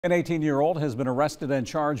An 18-year-old has been arrested and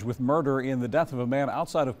charged with murder in the death of a man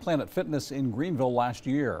outside of Planet Fitness in Greenville last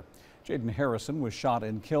year. Jayden Harrison was shot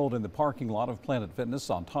and killed in the parking lot of Planet Fitness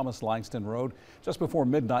on Thomas Langston Road just before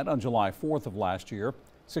midnight on July 4th of last year.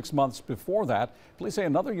 6 months before that, police say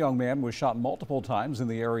another young man was shot multiple times in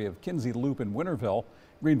the area of Kinsey Loop in Winterville.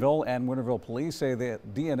 Greenville and Winterville police say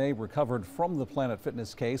that DNA recovered from the Planet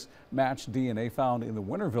Fitness case matched DNA found in the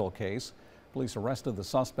Winterville case. Police arrested the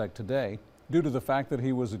suspect today. Due to the fact that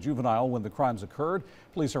he was a juvenile when the crimes occurred,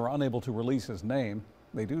 police are unable to release his name.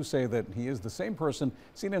 They do say that he is the same person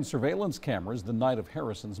seen in surveillance cameras the night of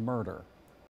Harrison's murder.